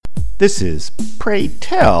This is Pray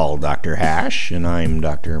Tell Dr. Hash, and I'm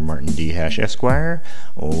Dr. Martin D. Hash, Esquire,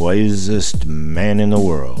 wisest man in the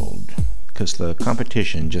world. 'Cause the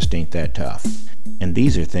competition just ain't that tough. And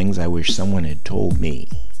these are things I wish someone had told me.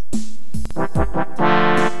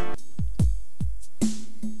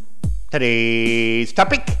 Today's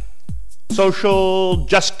topic: social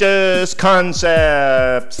justice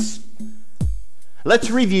concepts. Let's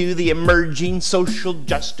review the emerging social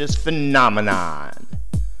justice phenomenon.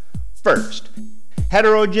 First,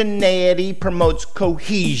 heterogeneity promotes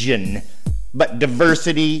cohesion, but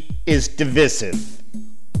diversity is divisive.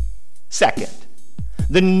 Second,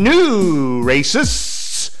 the new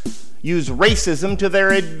racists use racism to their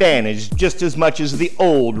advantage just as much as the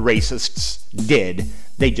old racists did.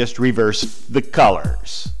 They just reversed the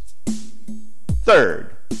colors. Third,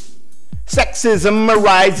 sexism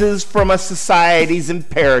arises from a society's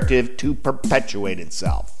imperative to perpetuate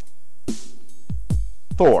itself.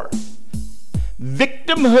 Fourth,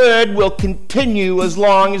 victimhood will continue as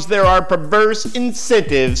long as there are perverse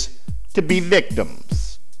incentives to be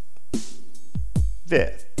victims.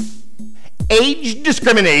 Fifth, age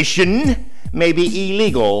discrimination may be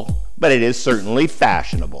illegal, but it is certainly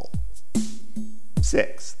fashionable.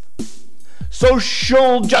 Sixth,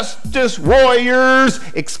 social justice warriors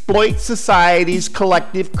exploit society's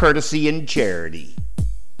collective courtesy and charity.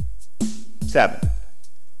 Seventh,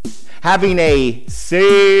 having a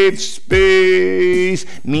safe space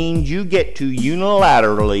means you get to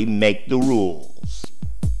unilaterally make the rules.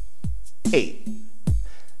 8.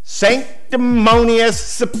 Sanctimonious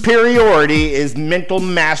superiority is mental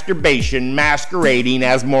masturbation masquerading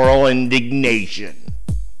as moral indignation.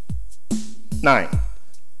 9.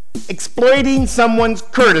 Exploiting someone's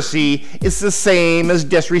courtesy is the same as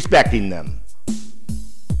disrespecting them.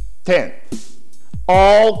 10.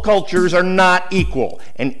 All cultures are not equal,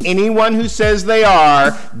 and anyone who says they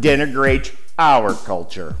are denigrates our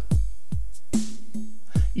culture.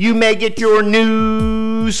 You may get your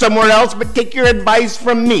news somewhere else, but take your advice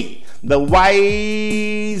from me, the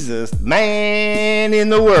wisest man in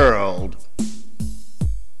the world.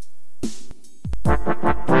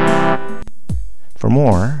 For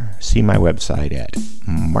more, see my website at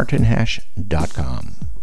martinhash.com.